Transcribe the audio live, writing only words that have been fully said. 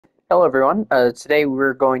Hello everyone. Today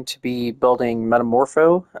we're going to be building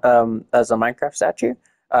MetaMorpho as a Minecraft statue.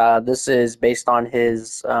 This is based on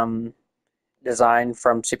his design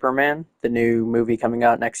from Superman, the new movie coming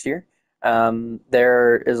out next year.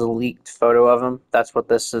 There is a leaked photo of him. That's what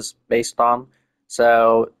this is based on.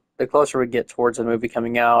 So the closer we get towards the movie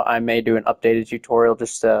coming out, I may do an updated tutorial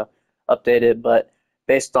just to update it. But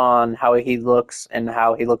based on how he looks and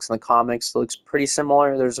how he looks in the comics, it looks pretty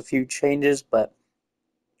similar. There's a few changes, but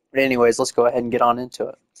anyways, let's go ahead and get on into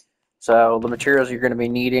it. So the materials you're going to be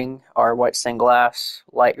needing are white stained glass,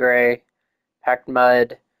 light gray, packed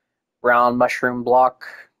mud, brown mushroom block,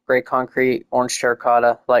 gray concrete, orange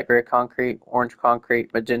terracotta, light gray concrete, orange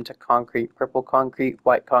concrete, magenta concrete, purple concrete,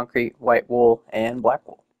 white wool, and black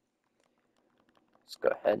wool. Let's go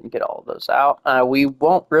ahead and get all of those out. We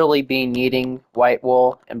won't really be needing white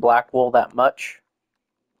wool and black wool that much.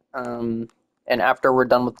 And after we're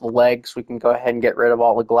done with the legs, we can go ahead and get rid of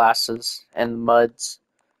all the glasses and the muds.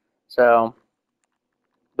 So,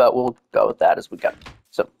 but we'll go with that as we go.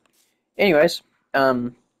 So, anyways,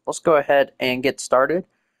 let's go ahead and get started.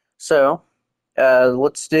 So,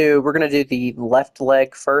 we're going to do the left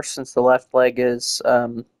leg first, since the left leg is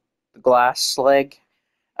the glass leg.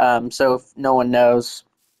 So if no one knows,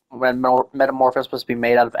 when Metamorpho is supposed to be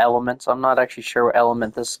made out of elements, I'm not actually sure what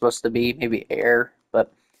element this is supposed to be, maybe air,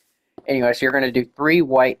 but anyway, so you're going to do 3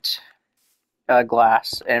 white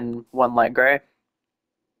glass and 1 light gray.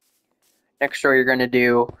 Next row, you're going to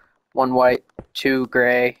do 1 white, 2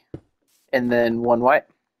 gray, and then 1 white.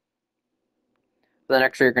 For the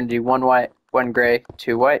next row, you're going to do 1 white, 1 gray,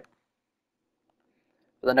 2 white.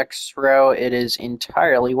 For the next row, it is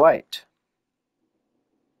entirely white.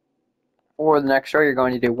 For the next row, you're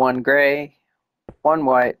going to do 1 gray, 1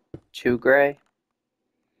 white, 2 gray.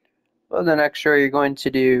 For the next row, you're going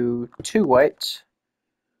to do 2 whites,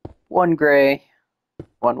 1 gray,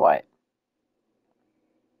 1 white.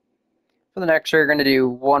 For the next row, you're going to do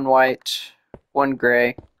 1 white, 1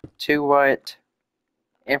 gray, 2 white.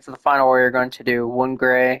 And for the final row, you're going to do 1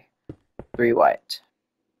 gray, 3 white.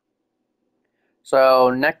 So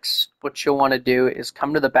next, what you'll want to do is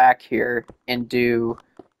come to the back here and do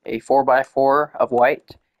a 4x4 of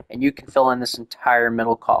white, and you can fill in this entire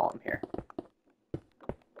middle column here.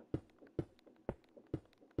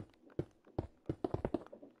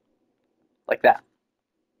 Like that.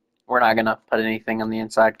 We're not going to put anything on the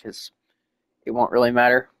inside because it won't really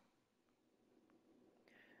matter.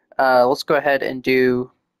 Let's go ahead and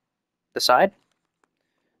do the side.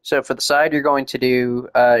 So for the side, you're going to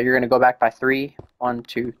go back by 3. 1,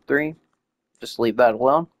 2, 3. Just leave that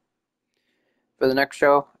alone. For the next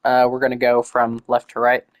row, we're going to go from left to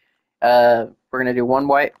right. We're going to do 1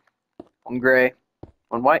 white, 1 gray,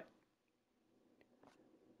 1 white.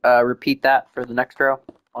 Repeat that for the next row.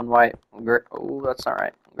 1 white, 1 gray. Oh, that's not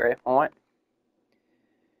right. 1 gray, 1 white.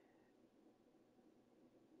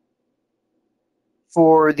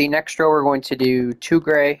 For the next row, we're going to do 2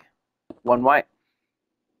 gray, 1 white.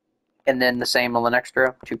 And then the same on the next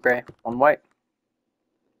row. 2 gray, 1 white.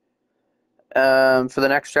 For the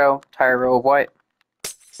next row, entire row of white.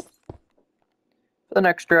 For the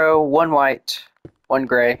next row, 1 white, 1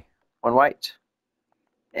 gray, 1 white.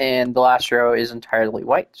 And the last row is entirely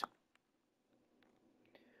white.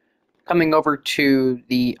 Coming over to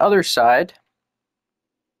the other side,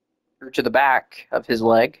 or to the back of his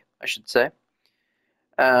leg, I should say,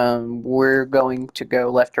 we're going to go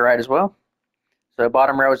left to right as well. So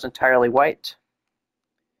bottom row is entirely white.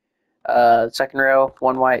 Second row,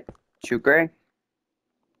 1 white, 2 gray.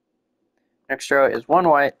 Next row is 1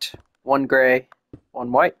 white, 1 gray,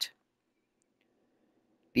 1 white.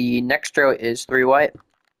 The next row is 3 white.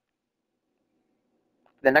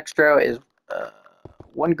 The next row is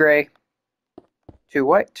 1 gray, 2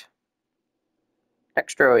 white.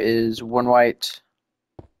 Next row is 1 white,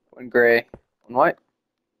 1 gray, 1 white.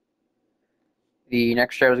 The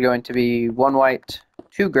next row is going to be 1 white,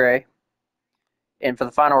 2 gray. And for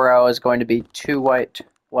the final row is going to be 2 white,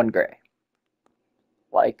 1 gray.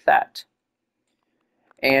 Like that.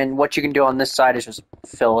 And what you can do on this side is just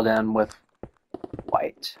fill it in with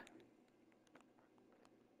white.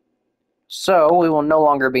 So we will no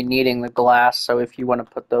longer be needing the glass, so if you want to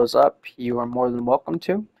put those up, you are more than welcome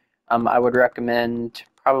to. I would recommend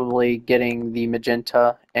probably getting the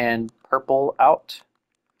magenta and purple out,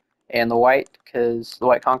 and the white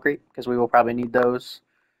concrete, because we will probably need those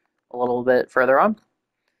a little bit further on.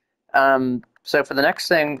 So for the next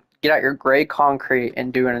thing, get out your gray concrete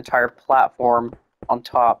and do an entire platform on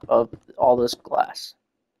top of all this glass.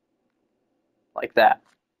 Like that.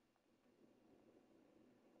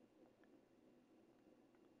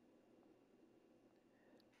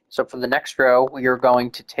 So for the next row, we are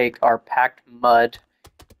going to take our packed mud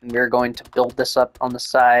and we're going to build this up on the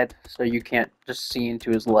side so you can't just see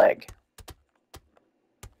into his leg.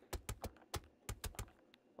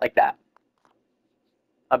 Like that.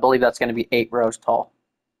 I believe that's going to be 8 rows tall.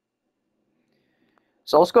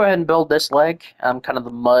 So let's go ahead and build this leg, kind of the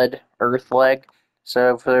mud earth leg.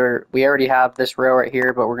 So we already have this row right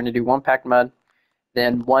here, but we're going to do 1 packed mud,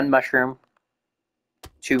 then 1 mushroom,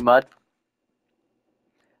 2 mud.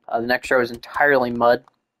 The next row is entirely mud.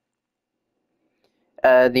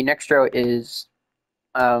 The next row is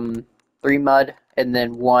 3 mud and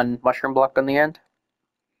then 1 mushroom block on the end.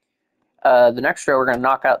 The next row we're going to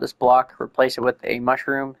knock out this block, replace it with a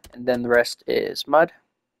mushroom, and then the rest is mud.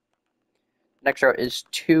 Next row is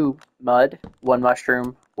 2 mud, 1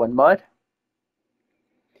 mushroom, 1 mud.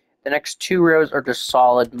 The next 2 rows are just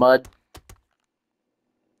solid mud.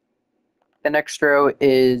 The next row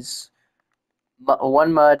is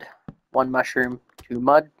 1 mud, 1 mushroom, 2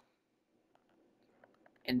 mud.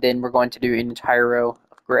 And then we're going to do an entire row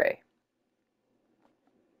of gray.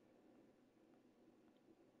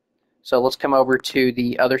 So let's come over to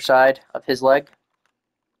the other side of his leg.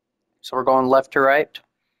 So we're going left to right.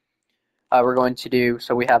 We're going to do,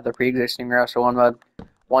 so we have the pre-existing row, so 1 mud,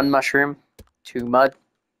 1 mushroom, 2 mud,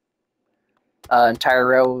 entire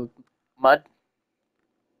row of mud.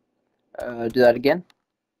 Do that again.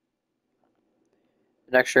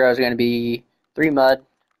 The next row is going to be 3 mud,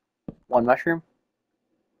 1 mushroom.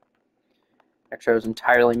 Next row is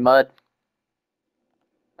entirely mud.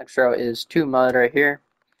 Next row is 2 mud right here,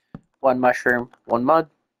 1 mushroom, 1 mud.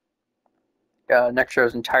 Next row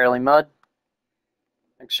is entirely mud.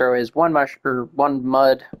 Next row is 1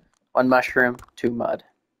 mud, 1 mushroom, 2 mud.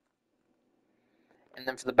 And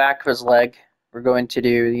then for the back of his leg, we're going to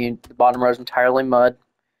do the bottom row is entirely mud.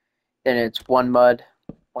 Then it's 1 mud,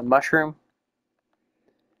 1 mushroom.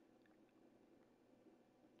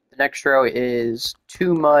 The next row is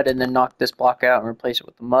 2 mud, and then knock this block out and replace it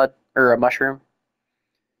with a mud or a mushroom.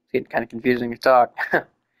 It's getting kind of confusing to talk.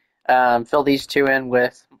 Fill these 2 in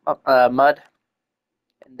with mud,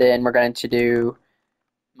 and then we're going to do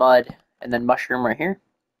mud and then mushroom right here.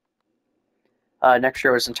 Next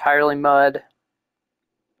row is entirely mud.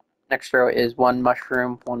 Next row is 1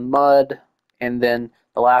 mushroom, 1 mud, and then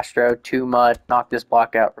the last row 2 mud. Knock this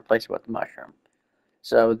block out, replace it with the mushroom.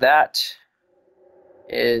 So that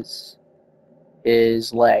is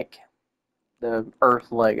his leg, the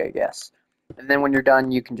earth leg, I guess. And then when you're done,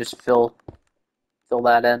 you can just fill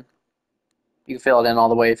that in. You can fill it in all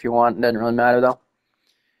the way if you want. It doesn't really matter though.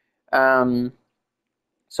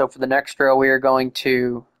 So for the next row, we're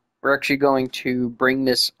actually going to bring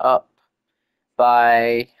this up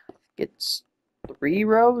by, it's 3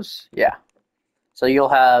 rows? Yeah. So you'll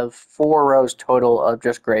have 4 rows total of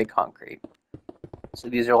just gray concrete. So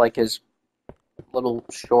these are like his little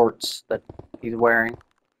shorts that he's wearing.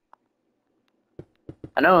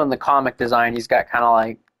 I know in the comic design he's got kind of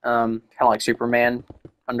like Superman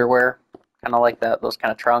underwear, kind of like those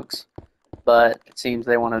kind of trunks. But it seems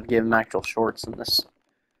they wanted to give him actual shorts in this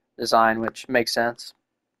design, which makes sense.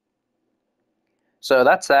 So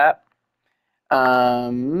that's that.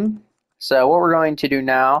 So what we're going to do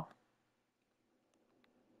now,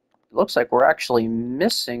 it looks like we're actually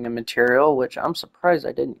missing a material, which I'm surprised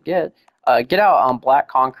I didn't get. Get out on black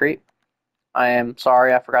concrete. I am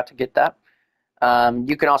sorry, I forgot to get that.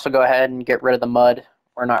 You can also go ahead and get rid of the mud.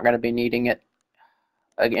 We're not going to be needing it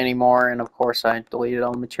anymore, and of course I deleted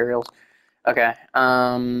all the materials. Okay,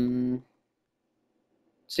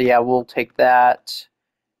 so yeah, we'll take that,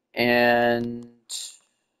 and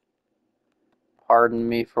pardon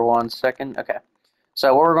me for 1 second. Okay,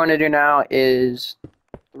 so what we're going to do now is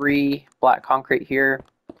 3 black concrete here,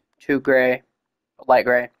 2 gray, light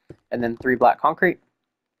gray, and then 3 black concrete.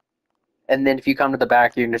 And then if you come to the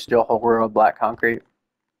back, you can just do a whole row of black concrete.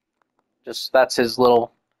 Just, that's his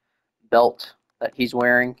little belt that he's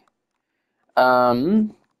wearing.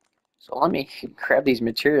 So let me grab these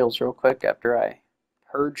materials real quick after I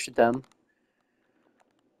purged them.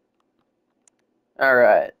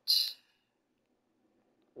 Alright.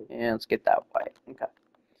 And let's get that white. Okay.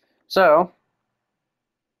 So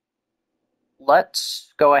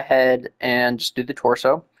let's go ahead and just do the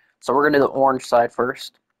torso. So we're going to do the orange side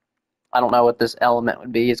first. I don't know what this element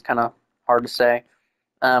would be. It's kind of hard to say.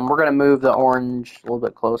 We're going to move the orange a little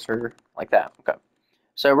bit closer, like that. Okay.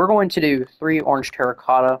 So we're going to do 3 orange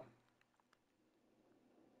terracotta,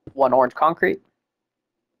 1 orange concrete,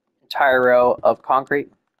 entire row of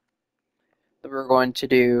concrete. Then we're going to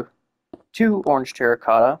do 2 orange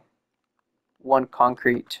terracotta, 1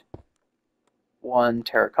 concrete, 1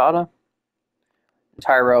 terracotta,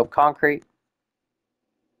 entire row of concrete.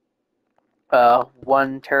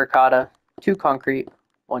 one terracotta, two concrete,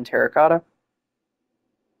 one terracotta,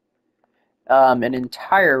 an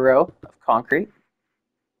entire row of concrete.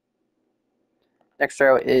 Next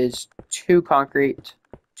row is two concrete,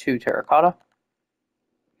 two terracotta.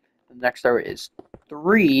 The next row is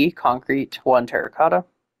three concrete, one terracotta.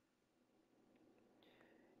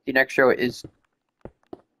 The next row is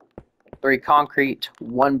three concrete,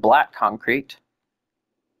 one black concrete.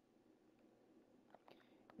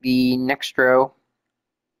 The next row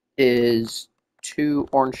is two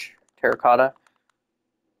orange terracotta,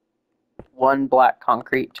 one black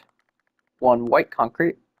concrete, one white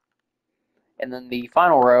concrete. And then the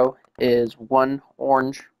final row is one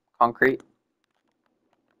orange concrete,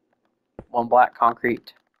 one black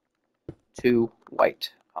concrete, two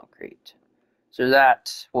white concrete. So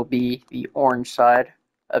that will be the orange side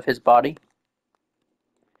of his body.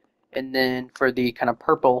 And then for the kind of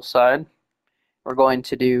purple side, we're going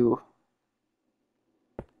to do,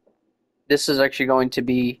 this is actually going to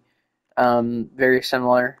be very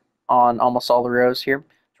similar on almost all the rows here.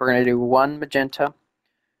 So we're going to do one magenta,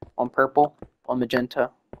 one purple, one magenta,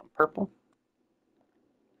 one purple.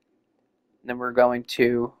 And then we're going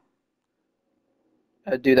to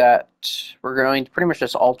do that. We're going to pretty much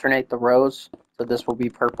just alternate the rows. So this will be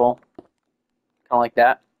purple, kind of like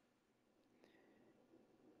that.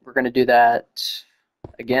 We're going to do that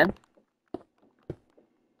again,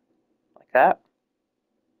 like that.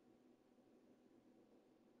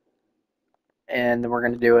 And then we're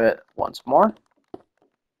going to do it once more.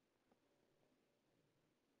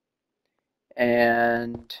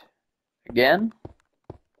 And again.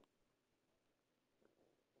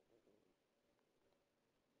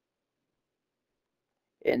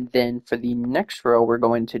 And then for the next row, we're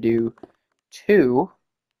going to do two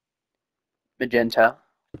magenta,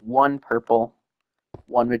 one purple,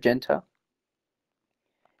 one magenta.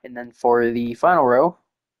 And then for the final row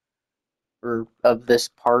of this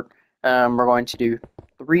part, we're going to do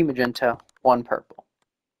three magenta, one purple.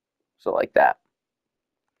 So like that.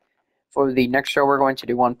 For the next row, we're going to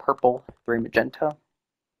do one purple, three magenta.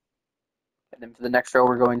 And then for the next row,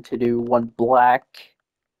 we're going to do one black,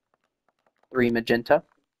 three magenta.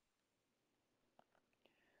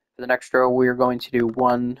 For the next row, we're going to do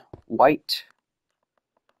one white,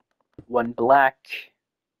 one black,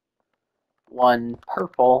 one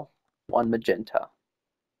purple, one magenta.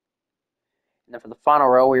 And then for the final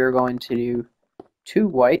row, we are going to do two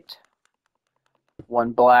white,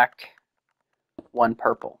 one black, one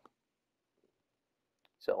purple.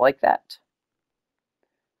 So like that.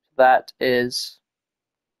 That is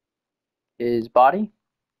his body.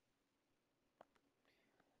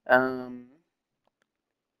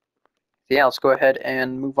 Yeah, let's go ahead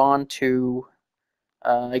and move on to,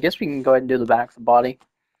 I guess we can go ahead and do the back of the body.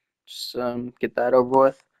 Just get that over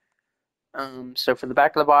with. So for the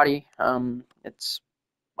back of the body, it's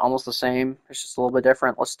almost the same. It's just a little bit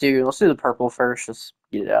different. Let's do the purple first. Just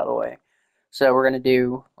get it out of the way. So we're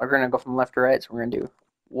gonna go from left to right. So we're gonna do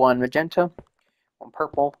one magenta, one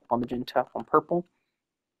purple, one magenta, one purple.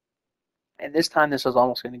 And this time, this is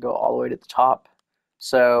almost going to go all the way to the top.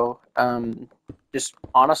 So just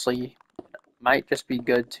honestly, might just be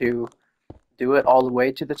good to do it all the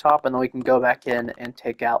way to the top, and then we can go back in and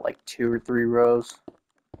take out like 2 or 3 rows,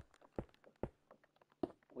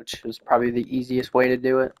 which is probably the easiest way to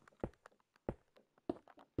do it.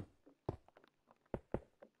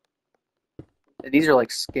 These are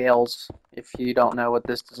like scales, if you don't know what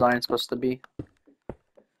this design is supposed to be.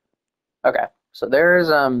 Okay, so there's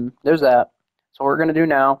that. So what we're gonna do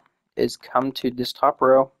now is come to this top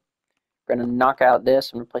row. We're gonna knock out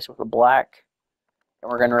this and replace it with a black, and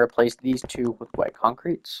we're gonna replace these two with white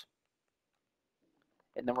concretes.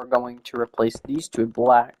 And then we're going to replace these two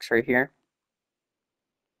blacks right here.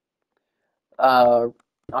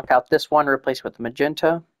 Knock out this one, replace it with the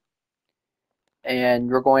magenta. And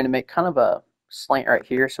you're going to make kind of a slant right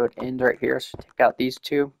here, so it ends right here. So take out these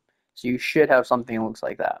two. So you should have something that looks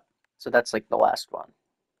like that. So that's like the last one.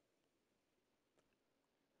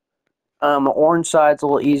 The orange side's a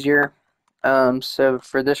little easier. So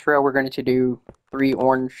for this row, we're going to do 3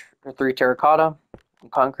 orange or 3 terracotta,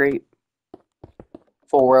 concrete,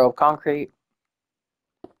 full row of concrete,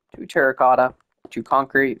 2 terracotta, 2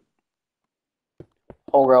 concrete,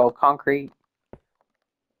 whole row of concrete.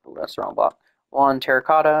 Oh, that's the wrong block. 1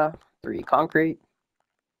 terracotta, 3 concrete,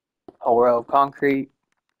 whole row of concrete,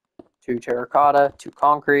 2 terracotta, 2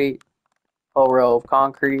 concrete, whole row of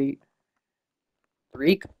concrete,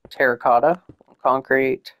 3 terracotta, 1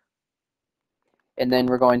 concrete, and then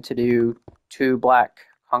we're going to do 2 black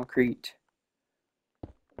concrete,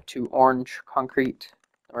 2 orange concrete.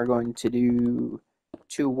 We're going to do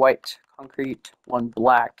 2 white concrete, one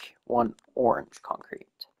black, one orange concrete.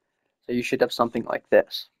 So you should have something like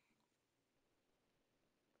this.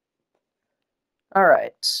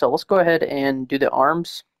 Alright, so let's go ahead and do the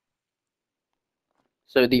arms.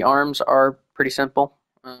 So the arms are pretty simple.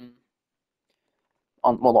 Well,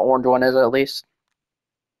 the orange one is at least.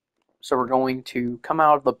 So we're going to come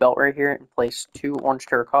out of the belt right here and place 2 orange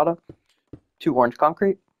terracotta, 2 orange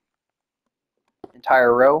concrete,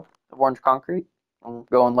 entire row of orange concrete. I'm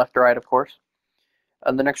going left to right, of course.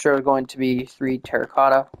 And the next row is going to be 3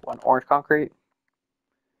 terracotta, 1 orange concrete,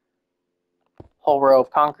 whole row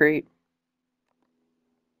of concrete,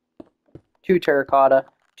 2 terracotta,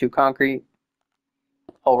 2 concrete,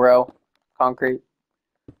 whole row, concrete,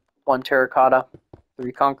 1 terracotta,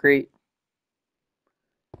 3 concrete,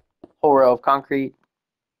 whole row of concrete,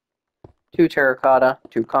 2 terracotta,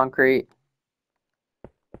 2 concrete,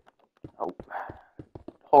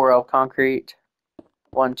 whole row of concrete,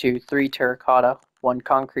 1, 2, 3 terracotta, 1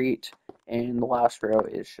 concrete, and the last row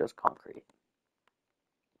is just concrete.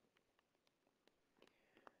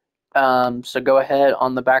 So go ahead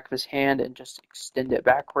on the back of his hand and just extend it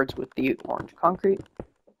backwards with the orange concrete.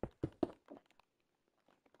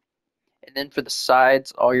 And then for the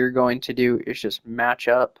sides, all you're going to do is just match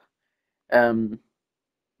up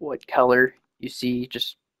what color you see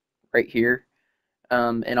just right here.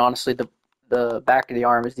 And honestly, the back of the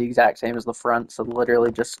arm is the exact same as the front, so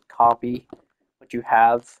literally just copy what you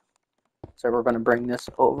have. So we're going to bring this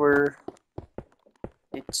over.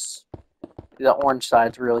 The orange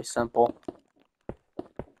side's really simple.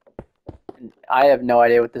 And I have no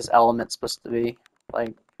idea what this element's supposed to be.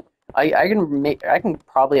 Like, I can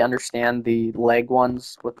probably understand the leg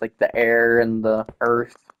ones with like the air and the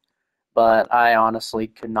earth, but I honestly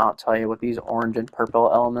could not tell you what these orange and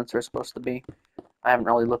purple elements are supposed to be. I haven't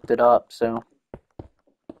really looked it up, so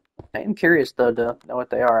I am curious though to know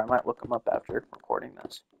what they are. I might look them up after recording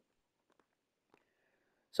this.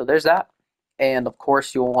 So there's that. And of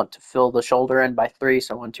course you'll want to fill the shoulder in by 3,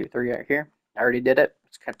 so 1, 2, 3 right here. I already did it.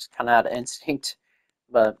 It's kind of out of instinct.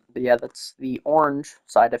 But yeah, that's the orange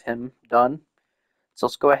side of him done. So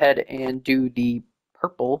let's go ahead and do the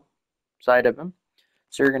purple side of him.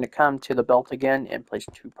 So you're going to come to the belt again and place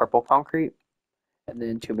 2 purple concrete and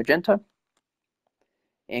then 2 magenta.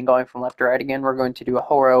 And going from left to right again, we're going to do a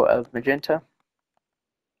whole row of magenta,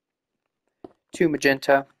 2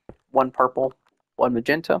 magenta, 1 purple, 1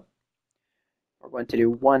 magenta. We're going to do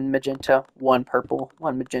 1 magenta, 1 purple,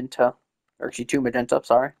 1 magenta, or actually 2 magenta,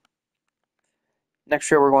 sorry. Next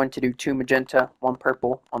row we're going to do 2 magenta, 1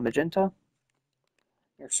 purple, 1 magenta.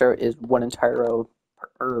 Next row is 1 entire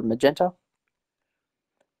row magenta.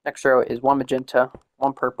 Next row is 1 magenta,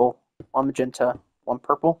 1 purple, 1 magenta, 1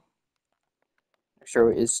 purple. Next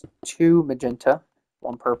row is 2 magenta,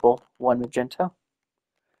 1 purple, 1 magenta.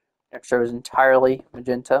 Next row is entirely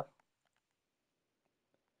magenta.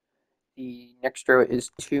 The next row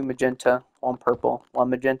is 2 magenta, 1 purple, 1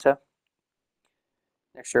 magenta.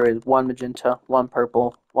 Next row is 1 magenta, 1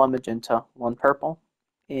 purple, 1 magenta, 1 purple.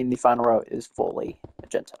 And the final row is fully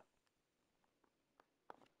magenta.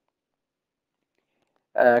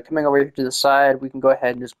 Coming over here to the side, we can go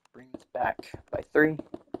ahead and just bring this back by 3.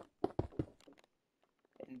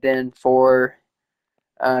 And then for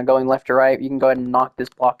going left to right, you can go ahead and knock this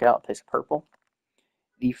block out, place a purple.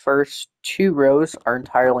 The first 2 rows are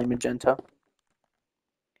entirely magenta.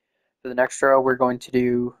 For the next row, we're going to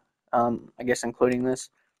do, I guess including this,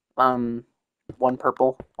 1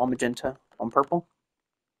 purple, 1 magenta, 1 purple.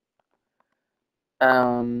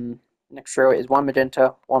 Next row is 1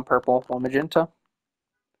 magenta, 1 purple, 1 magenta.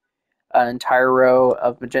 An entire row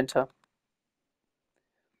of magenta.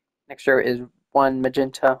 Next row is 1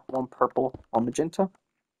 magenta, 1 purple, 1 magenta.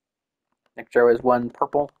 Next row is 1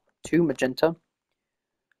 purple, 2 magenta.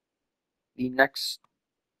 The next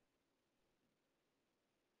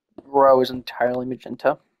row is entirely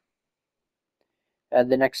magenta.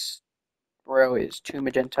 The next row is 2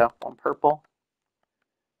 magenta, 1 purple.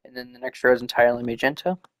 And then the next row is entirely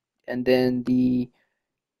magenta. And then the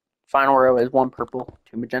final row is 1 purple,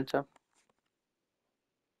 2 magenta.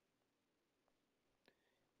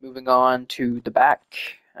 Moving on to the back,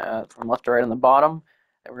 from left to right on the bottom,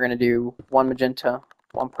 we're going to do 1 magenta,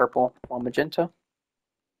 1 purple, 1 magenta.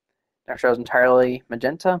 Next row is entirely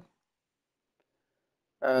magenta.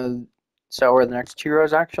 So are the next 2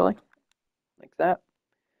 rows actually, like that.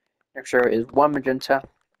 Next row is 1 magenta,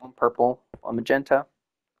 1 purple, 1 magenta.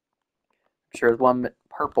 Next row is 1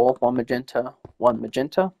 purple, 1 magenta, 1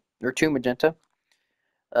 magenta, or 2 magenta.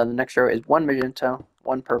 The next row is 1 magenta,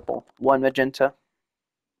 1 purple, 1 magenta.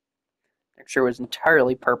 Next row is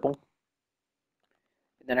entirely purple.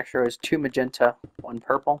 The next row is 2 magenta, 1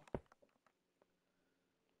 purple.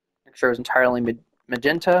 Next row is entirely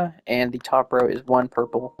magenta, and the top row is 1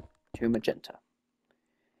 purple, 2 magenta.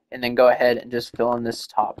 And then go ahead and just fill in this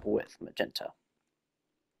top with magenta.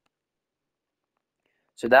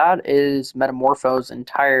 So that is MetaMorpho's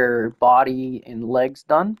entire body and legs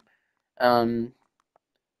done. So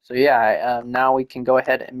yeah, now we can go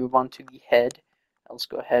ahead and move on to the head. Let's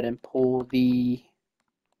go ahead and pull the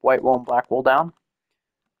white wool and black wool down.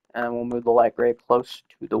 And we'll move the light gray close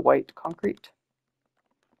to the white concrete.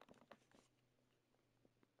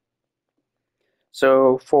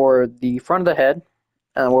 So for the front of the head,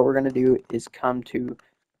 what we're going to do is come to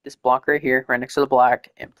this block right here, right next to the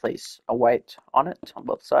black, and place a white on it on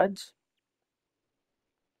both sides.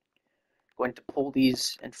 Going to pull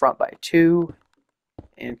these in front by 2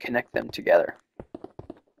 and connect them together.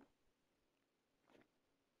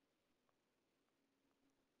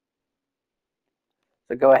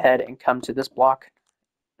 So go ahead and come to this block,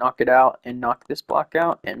 knock it out, and knock this block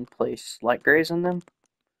out, and place light grays in them,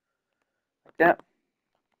 like that.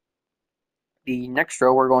 The next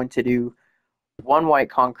row we're going to do 1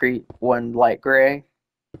 white concrete, 1 light gray,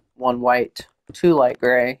 1 white, 2 light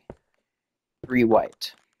gray, 3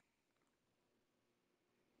 white.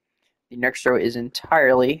 The next row is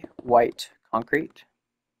entirely white concrete.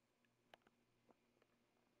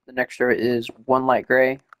 The next row is 1 light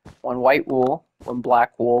gray, 1 white wool, 1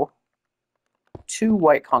 black wool, 2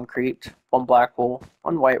 white concrete, 1 black wool,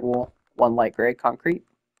 1 white wool, 1 light gray concrete.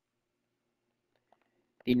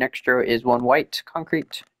 The next row is 1 white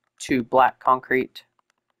concrete, 2 black concrete,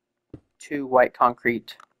 2 white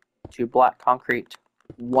concrete, 2 black concrete,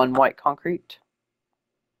 1 white concrete.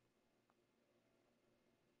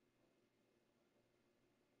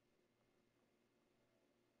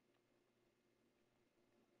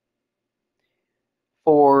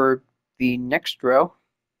 For the next row,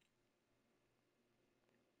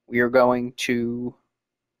 we are going to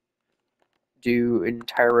do an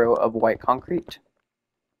entire row of white concrete.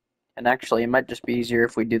 And actually, it might just be easier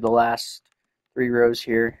if we do the last 3 rows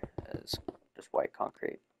here as just white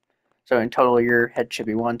concrete. So in total, your head should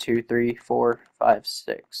be 1, 2, 3, 4, 5,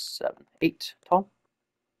 6, 7, 8 tall.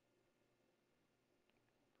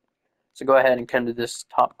 So go ahead and come to this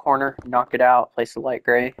top corner, knock it out, place the light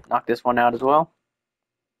gray, knock this one out as well.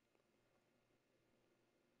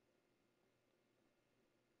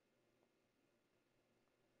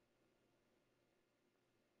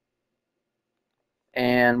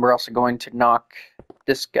 And we're also going to knock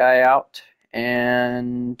this guy out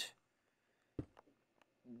and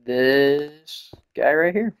this guy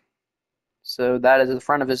right here. So that is the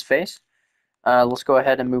front of his face. Let's go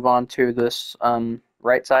ahead and move on to this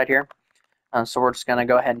right side here. So we're just going to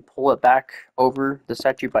go ahead and pull it back over the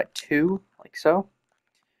statue by 2, like so.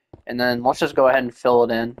 And then let's just go ahead and fill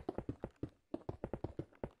it in.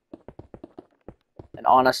 And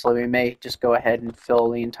honestly, we may just go ahead and fill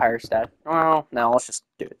the entire statue. Well, no, let's just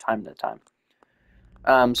do it time to time.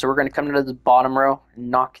 So we're going to come to the bottom row and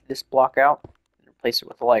knock this block out and replace it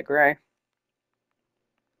with a light gray.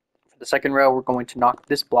 For the second row, we're going to knock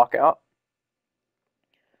this block out.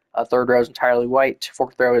 Third row is entirely white.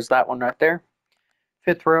 Fourth row is that one right there.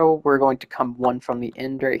 Fifth row, we're going to come one from the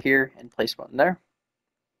end right here and place one there.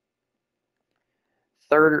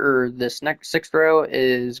 This next sixth row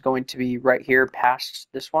is going to be right here past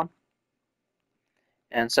this one.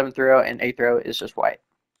 And seventh row and eighth row is just white.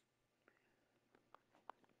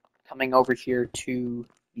 Coming over here to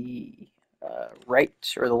the right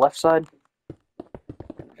or the left side,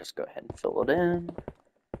 I'm going to just go ahead and fill it in.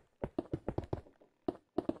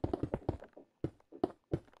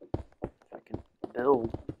 If I can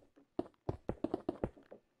build.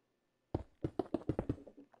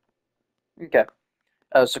 Okay.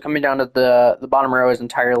 So coming down to the bottom row is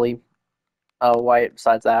entirely white,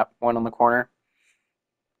 besides that one on the corner.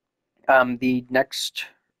 The next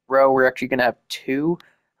row, we're actually going to have 2.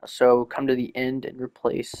 So come to the end and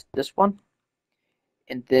replace this one.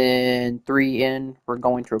 And then 3 in, we're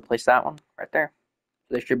going to replace that one right there.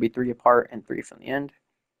 So they should be 3 apart and 3 from the end.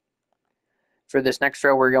 For this next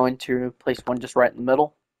row, we're going to place one just right in the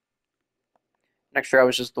middle. Next row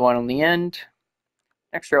is just the one on the end.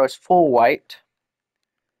 Next row is full white.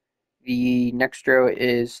 The next row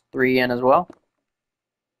is 3 in as well.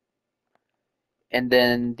 And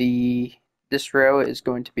then this row is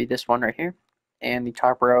going to be this one right here. And the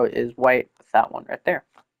top row is white with that one right there.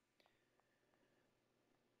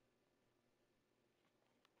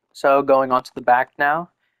 So going on to the back now,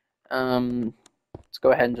 let's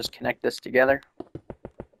go ahead and just connect this together.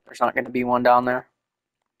 There's not going to be one down there.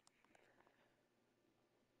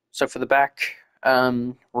 So for the back,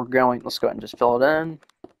 let's go ahead and just fill it in.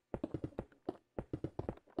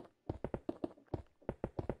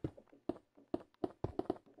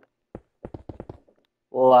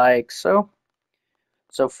 like so.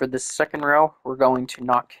 So for this second row, we're going to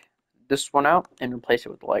knock this one out and replace it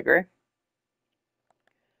with the light gray.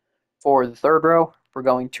 For the third row, we're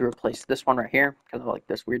going to replace this one right here, kind of like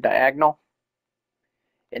this weird diagonal,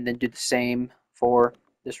 and then do the same for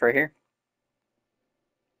this right here.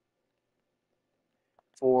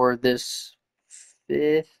 For this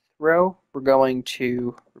fifth row, we're going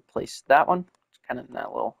to replace that one. It's kind of in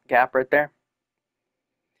that little gap right there.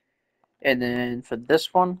 And then for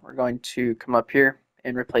this one, we're going to come up here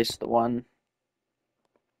and replace the one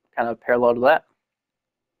kind of parallel to that.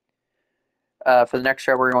 For the next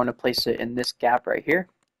row, we're going to place it in this gap right here.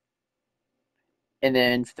 And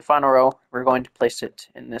then for the final row, we're going to place it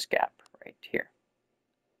in this gap right here.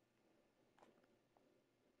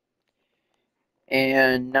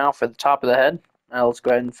 And now for the top of the head, let's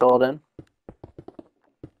go ahead and fill it in.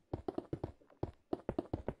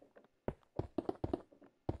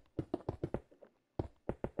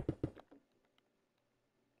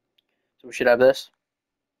 So we should have this.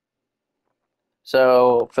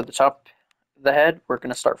 So for the top of the head, we're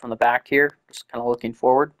going to start from the back here, just kind of looking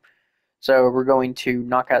forward. So we're going to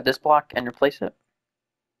knock out this block and replace it.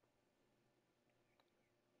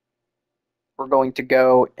 We're going to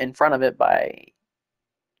go in front of it by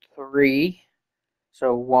 3.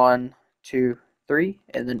 So 1, 2, 3,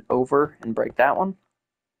 and then over and break that one.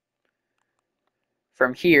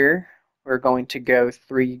 From here, we're going to go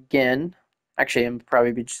 3 again. Actually, it'd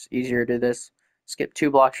probably be just easier to do this. Skip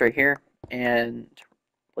 2 blocks right here and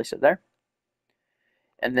place it there.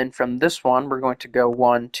 And then from this one, we're going to go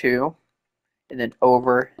 1, 2, and then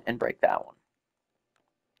over and break that one.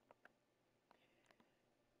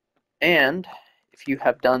 And if you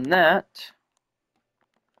have done that,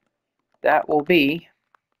 that will be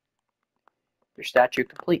your statue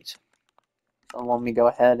complete. So let me go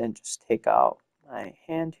ahead and just take out my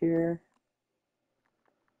hand here.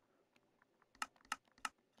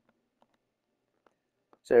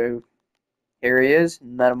 So here he is,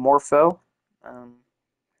 MetaMorpho. So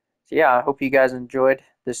yeah, I hope you guys enjoyed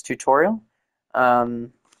this tutorial. I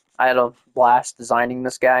had a blast designing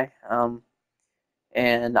this guy.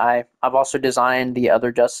 And I've also designed the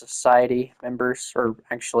other Justice Society members, or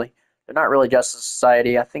actually, they're not really Justice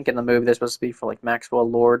Society. I think in the movie they're supposed to be for like Maxwell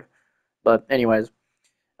Lord. But anyways,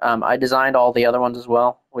 I designed all the other ones as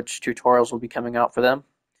well, which tutorials will be coming out for them.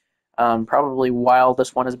 Probably while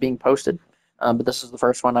this one is being posted. But this is the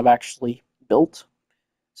first one I've actually built.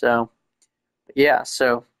 So yeah,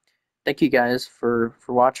 so thank you guys for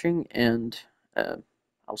watching, and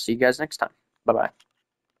I'll see you guys next time. Bye bye.